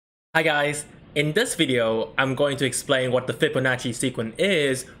Hi guys, in this video I'm going to explain what the Fibonacci sequence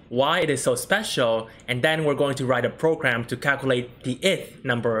is, why it is so special, and then we're going to write a program to calculate the ith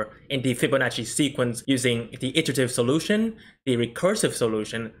number in the Fibonacci sequence using the iterative solution, the recursive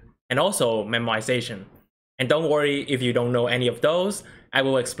solution, and also memoization. And don't worry if you don't know any of those, I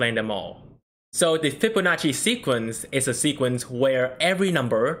will explain them all. So the Fibonacci sequence is a sequence where every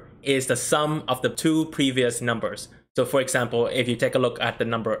number is the sum of the two previous numbers. So for example, if you take a look at the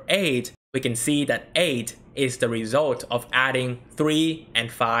number 8, we can see that 8 is the result of adding 3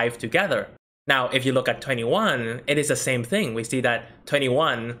 and 5 together. Now, if you look at 21, it is the same thing. We see that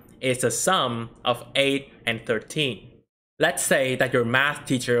 21 is the sum of 8 and 13. Let's say that your math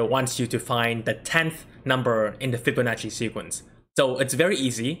teacher wants you to find the 10th number in the Fibonacci sequence. So it's very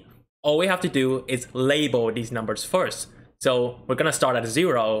easy. All we have to do is label these numbers first. So we're gonna start at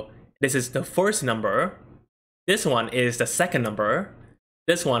 0. This is the first number. This one is the second number.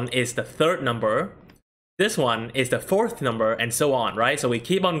 This one is the third number. This one is the fourth number, and so on, right? So we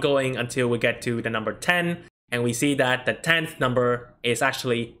keep on going until we get to the number 10, and we see that the 10th number is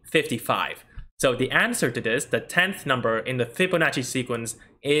actually 55. So the answer to this, the 10th number in the Fibonacci sequence,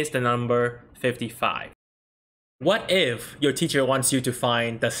 is the number 55. What if your teacher wants you to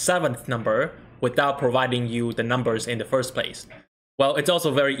find the 7th number without providing you the numbers in the first place? Well, it's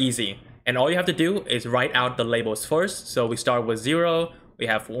also very easy. And all you have to do is write out the labels first. So we start with 0, we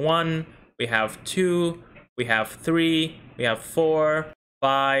have 1, we have 2, we have 3, we have 4,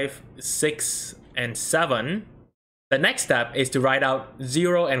 5, 6, and 7. The next step is to write out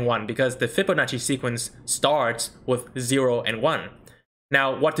 0 and 1 because the Fibonacci sequence starts with 0 and 1.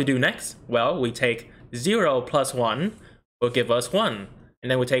 Now, what to do next? Well, we take 0 plus 1 will give us 1.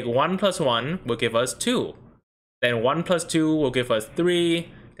 And then we take 1 plus 1 will give us 2. Then 1 plus 2 will give us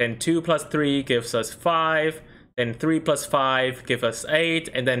 3. Then 2 plus 3 gives us 5. Then 3 plus 5 gives us 8.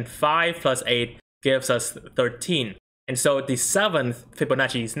 And then 5 plus 8 gives us 13. And so the 7th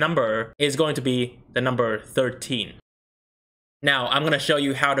Fibonacci's number is going to be the number 13. Now, I'm going to show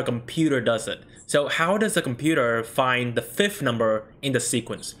you how the computer does it. So how does the computer find the 5th number in the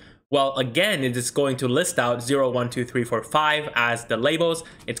sequence? Well, again, it is going to list out 0, 1, 2, 3, 4, 5 as the labels.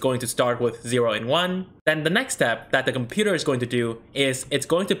 It's going to start with 0 and 1. Then the next step that the computer is going to do is it's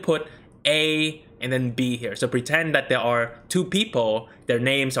going to put A and then B here. So pretend that there are two people, their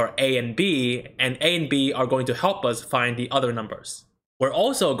names are A and B are going to help us find the other numbers. We're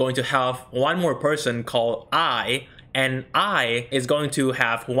also going to have one more person called I, and I is going to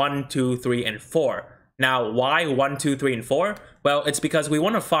have 1, 2, 3, and 4. Now, why 1, 2, 3, and 4? Well, it's because we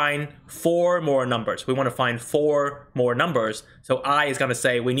want to find 4 more numbers. We want to find 4 more numbers. So I is going to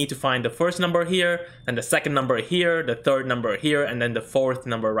say we need to find the first number here, then the second number here, the third number here, and then the fourth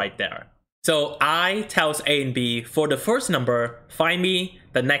number right there. So I tells A and B, for the first number, find me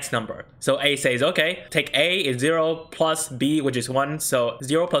the next number. So A says, okay, take A is 0 plus B, which is 1. So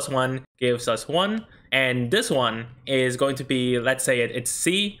 0 plus 1 gives us 1. And this one is going to be, let's say it's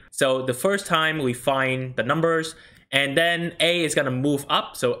C. So the first time we find the numbers, and then A is going to move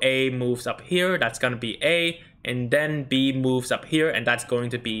up. So A moves up here, that's going to be A. And then B moves up here, and that's going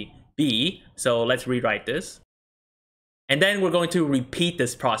to be B. So let's rewrite this. And then we're going to repeat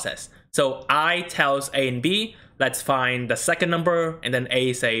this process. So I tells A and B, let's find the second number, and then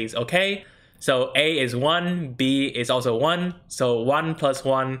A says, okay. So A is 1, B is also 1. So 1 plus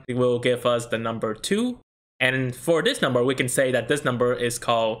 1 will give us the number 2. And for this number, we can say that this number is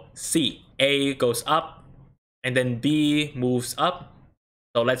called C. A goes up, and then B moves up.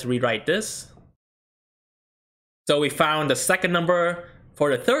 So let's rewrite this. So we found the second number. For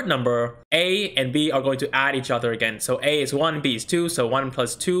the third number, A and B are going to add each other again. So A is 1, B is 2. So 1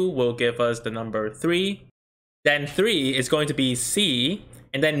 plus 2 will give us the number 3. Then 3 is going to be C.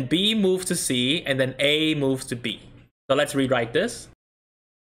 And then B moves to C, and then A moves to B. So let's rewrite this.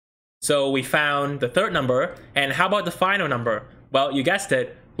 So we found the third number, and how about the final number? Well, you guessed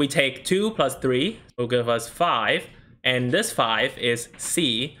it, we take 2 plus 3 will give us 5, and this 5 is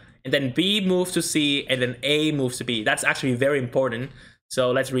C, and then B moves to C, and then A moves to B. That's actually very important.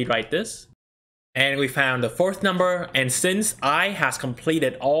 So let's rewrite this. And we found the fourth number, and since I has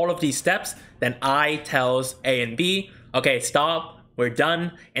completed all of these steps, then I tells A and B, okay, stop. We're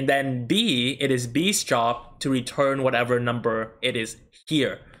done. And then B, it is B's job to return whatever number it is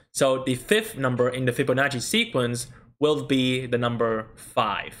here. So the 5th number in the Fibonacci sequence will be the number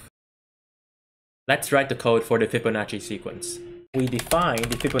 5. Let's write the code for the Fibonacci sequence. We define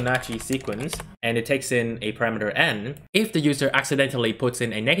the Fibonacci sequence, and it takes in a parameter n. If the user accidentally puts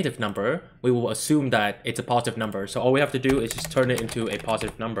in a negative number, we will assume that it's a positive number. So all we have to do is just turn it into a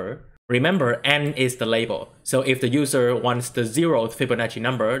positive number. Remember, n is the label. So if the user wants the 0th Fibonacci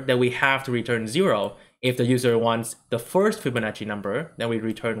number, then we have to return 0. If the user wants the first Fibonacci number, then we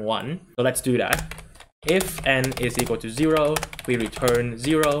return 1. So let's do that. If n is equal to 0, we return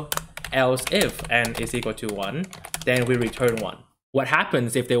 0. Else if n is equal to 1, then we return 1. What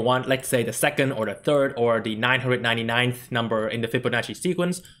happens if they want, let's say, the second or the third or the 999th number in the Fibonacci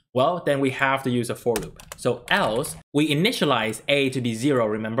sequence? Well, then we have to use a for loop. So else, we initialize a to be 0,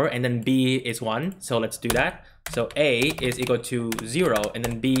 remember, and then b is 1. So let's do that. So a is equal to 0, and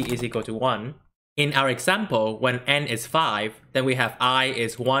then b is equal to 1. In our example, when n is 5, then we have I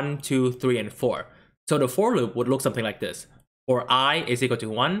is 1, 2, 3, and 4. So the for loop would look something like this. For I is equal to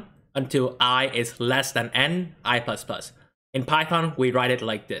 1, until I is less than n, I++. In Python, we write it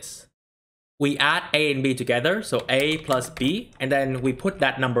like this. We add a and b together, so a plus b, and then we put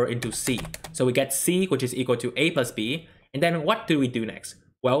that number into c. So we get c, which is equal to a plus b, and then what do we do next?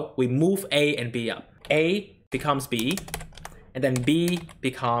 Well, we move a and b up. A becomes b, and then b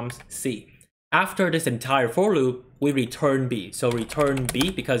becomes c. After this entire for loop, we return b. So return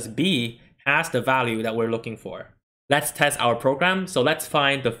b because b has the value that we're looking for. Let's test our program. So let's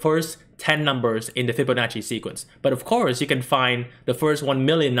find the first 10 numbers in the Fibonacci sequence. But of course, you can find the first 1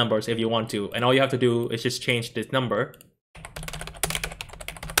 million numbers if you want to. And all you have to do is just change this number.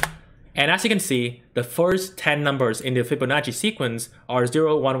 And as you can see, the first 10 numbers in the Fibonacci sequence are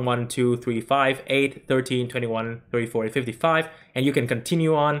 0, 1, 1, 2, 3, 5, 8, 13, 21, 34, and 55. And you can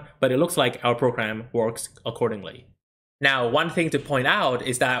continue on, but it looks like our program works accordingly. Now, one thing to point out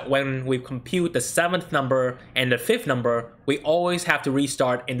is that when we compute the 7th number and the 5th number, we always have to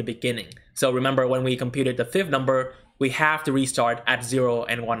restart in the beginning. So remember, when we computed the 5th number, we have to restart at 0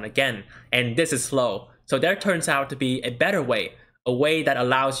 and 1 again. And this is slow. So there turns out to be a better way, a way that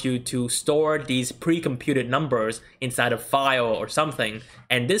allows you to store these pre-computed numbers inside a file or something.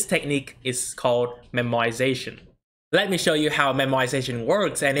 And this technique is called memoization. Let me show you how memoization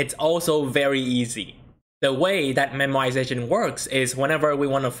works, and it's also very easy. The way that memoization works is whenever we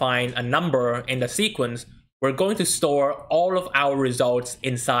want to find a number in the sequence, we're going to store all of our results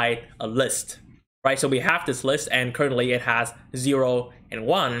inside a list, right? So we have this list, and currently it has 0 and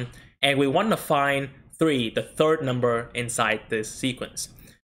 1, and we want to find 3, the third number inside this sequence.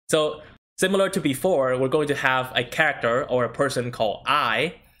 So similar to before, we're going to have a character or a person called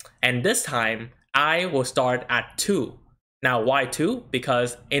I, and this time I will start at 2. Now why 2?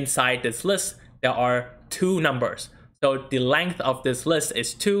 Because inside this list, there are 2 numbers. So the length of this list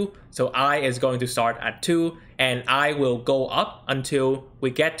is 2, so I is going to start at 2, and I will go up until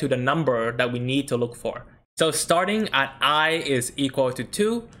we get to the number that we need to look for. So starting at I is equal to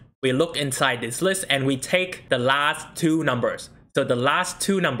 2, we look inside this list and we take the last 2 numbers. So the last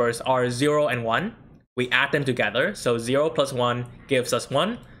 2 numbers are 0 and 1. We add them together, so 0 plus 1 gives us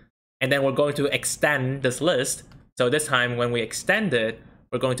 1. And then we're going to extend this list. So this time when we extend it,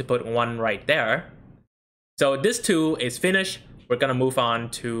 we're going to put 1 right there. So this 2 is finished. We're going to move on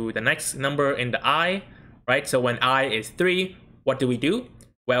to the next number in the I, right? So when I is 3, what do?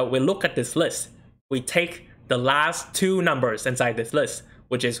 Well, we look at this list. We take the last 2 numbers inside this list,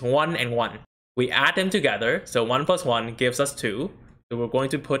 which is 1 and 1. We add them together. So 1 plus 1 gives us 2. So we're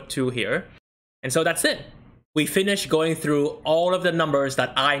going to put 2 here. And so that's it. We finish going through all of the numbers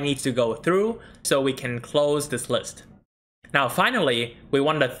that I needs to go through so we can close this list. Now finally, we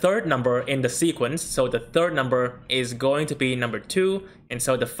want the third number in the sequence, so the third number is going to be number 2, and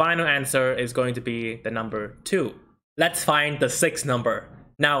so the final answer is going to be the number 2. Let's find the 6th number.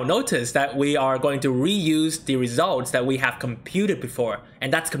 Now notice that we are going to reuse the results that we have computed before,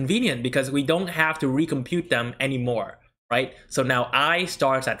 and that's convenient because we don't have to recompute them anymore, right? So now I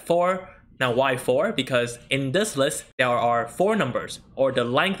starts at 4. Now why 4? Because in this list, there are 4 numbers, or the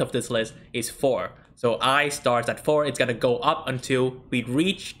length of this list is 4. So I starts at 4, it's gonna go up until we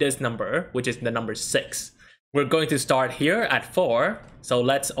reach this number, which is the number 6. We're going to start here at 4, so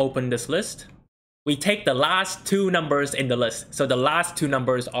let's open this list. We take the last 2 numbers in the list. So the last 2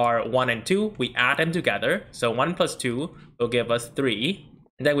 numbers are 1 and 2, we add them together. So 1 plus 2 will give us 3.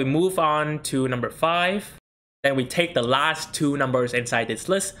 And then we move on to number 5. Then we take the last 2 numbers inside this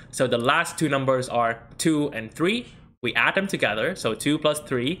list. So the last 2 numbers are 2 and 3. We add them together, so 2 plus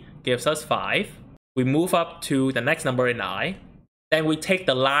 3 gives us 5. We move up to the next number in I. Then we take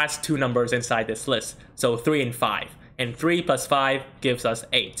the last 2 numbers inside this list, so 3 and 5. And 3 plus 5 gives us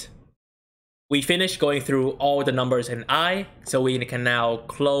 8. We finish going through all the numbers in I, so we can now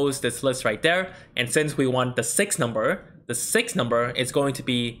close this list right there. And since we want the 6th number, the 6th number is going to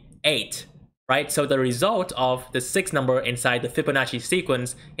be 8, right? So the result of the 6th number inside the Fibonacci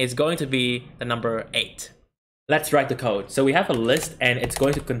sequence is going to be the number 8. Let's write the code. So we have a list and it's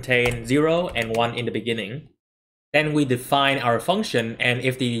going to contain 0 and 1 in the beginning. Then we define our function, and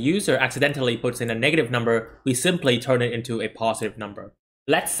if the user accidentally puts in a negative number, we simply turn it into a positive number.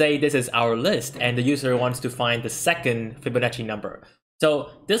 Let's say this is our list and the user wants to find the second Fibonacci number. So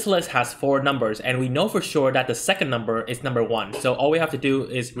this list has 4 numbers and we know for sure that the second number is number 1. So all we have to do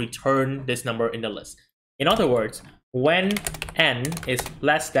is return this number in the list. In other words, when n is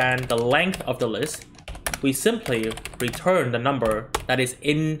less than the length of the list, we simply return the number that is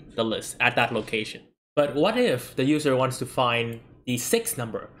in the list at that location. But what if the user wants to find the 6th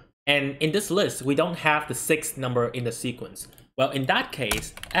number? And in this list, we don't have the 6th number in the sequence. Well, in that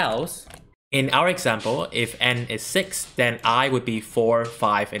case, else, in our example, if n is 6, then I would be 4,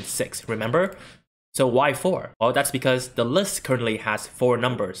 5, and 6, remember? So why 4? Well, that's because the list currently has 4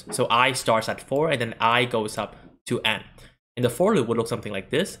 numbers. So I starts at 4 and then I goes up to n. And the for loop would look something like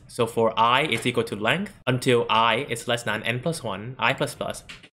this. So for I is equal to length until I is less than n plus 1, I plus plus.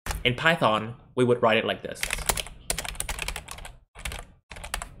 In Python, we would write it like this.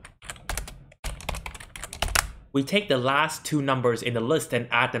 We take the last 2 numbers in the list and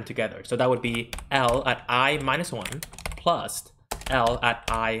add them together. So that would be L at I minus 1 plus L at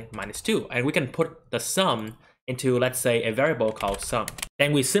I minus 2. And we can put the sum into, let's say, a variable called sum.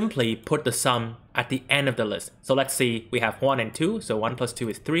 Then we simply put the sum at the end of the list. So let's see, we have 1 and 2. So 1 plus 2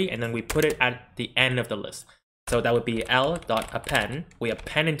 is 3. And then we put it at the end of the list. So that would be L.append. We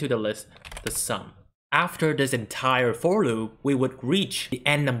append into the list the sum. After this entire for loop, we would reach the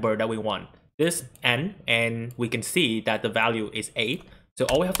n number that we want. This n, and we can see that the value is 8. So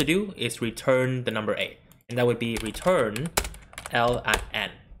all we have to do is return the number 8. And that would be return L at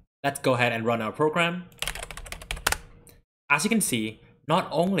n. Let's go ahead and run our program. As you can see, not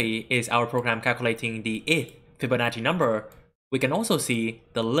only is our program calculating the ith Fibonacci number, we can also see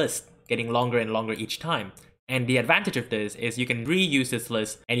the list getting longer and longer each time. And the advantage of this is you can reuse this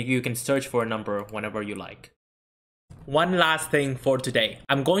list and you can search for a number whenever you like. One last thing for today.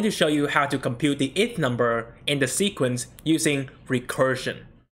 I'm going to show you how to compute the ith number in the sequence using recursion.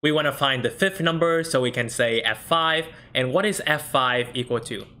 We want to find the 5th number, so we can say f5. And what is f5 equal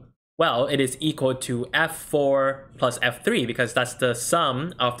to? Well, it is equal to f4 plus f3 because that's the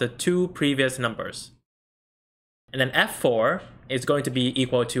sum of the 2 previous numbers. And then f4 is going to be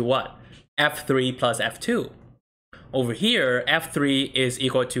equal to what? f3 plus f2. Over here, f3 is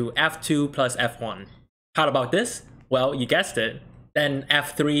equal to f2 plus f1. How about this? Well, you guessed it. Then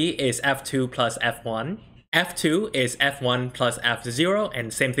f3 is f2 plus f1. f2 is f1 plus f0,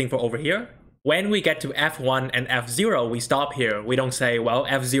 and same thing for over here. When we get to f1 and f0, we stop here. We don't say, well,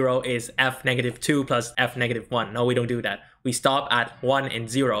 f0 is f negative 2 plus f negative 1. No, we don't do that. We stop at 1 and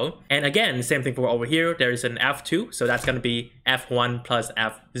 0. And again, same thing for over here. There is an f2, so that's going to be f1 plus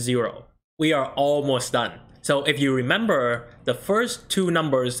f0. We are almost done. So if you remember, the first 2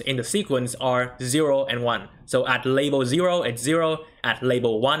 numbers in the sequence are 0 and 1. So at label 0, it's 0. At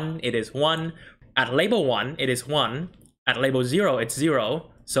label 1, it is 1. At label 1, it is 1. At label 0, it's 0.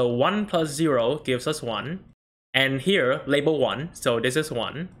 So 1 plus 0 gives us 1. And here, label 1, so this is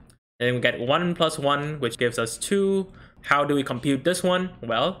 1. Then we get 1 plus 1, which gives us 2. How do we compute this one?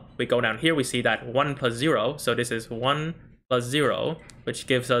 Well, we go down here, we see that 1 plus 0. So this is 1 plus 0, which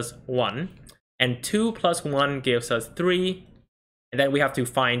gives us 1. And 2 plus 1 gives us 3. And then we have to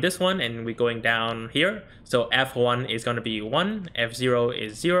find this one, and we're going down here. So f1 is going to be 1, f0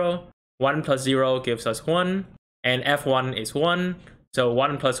 is 0. 1 plus 0 gives us 1, and f1 is 1. So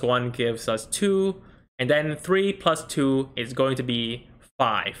 1 plus 1 gives us 2. And then 3 plus 2 is going to be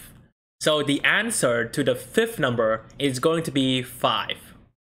 5. So the answer to the 5th number is going to be 5.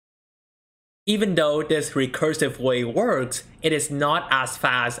 Even though this recursive way works, it is not as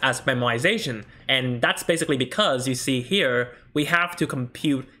fast as memoization. And that's basically because you see here, we have to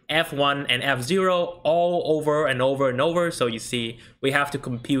compute f1 and f0 all over and over and over. So you see, we have to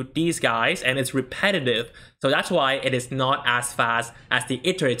compute these guys and it's repetitive. So that's why it is not as fast as the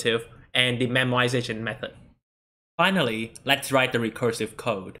iterative and the memoization method. Finally, let's write the recursive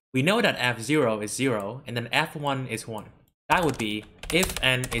code. We know that f0 is 0 and then f1 is 1. That would be if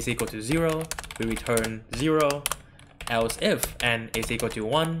n is equal to 0, we return 0. Else if n is equal to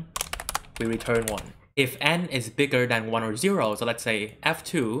 1, we return 1. If n is bigger than 1 or 0, so let's say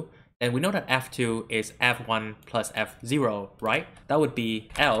f2, then we know that f2 is f1 plus f0, right? That would be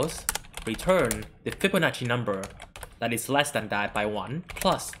else return the Fibonacci number that is less than that by 1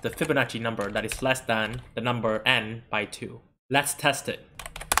 plus the Fibonacci number that is less than the number n by 2. Let's test it.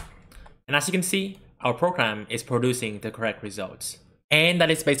 And as you can see, our program is producing the correct results. And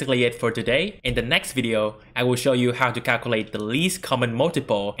that is basically it for today. In the next video, I will show you how to calculate the least common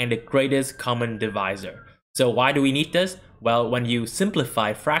multiple and the greatest common divisor. So why do we need this? Well, when you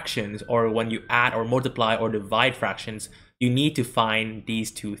simplify fractions or when you add or multiply or divide fractions, you need to find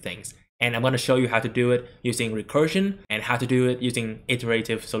these two things. And I'm going to show you how to do it using recursion and how to do it using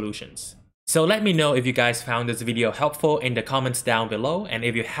iterative solutions. So let me know if you guys found this video helpful in the comments down below. And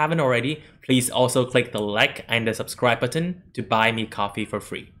if you haven't already, please also click the like and the subscribe button to buy me coffee for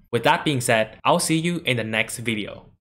free. With that being said, I'll see you in the next video.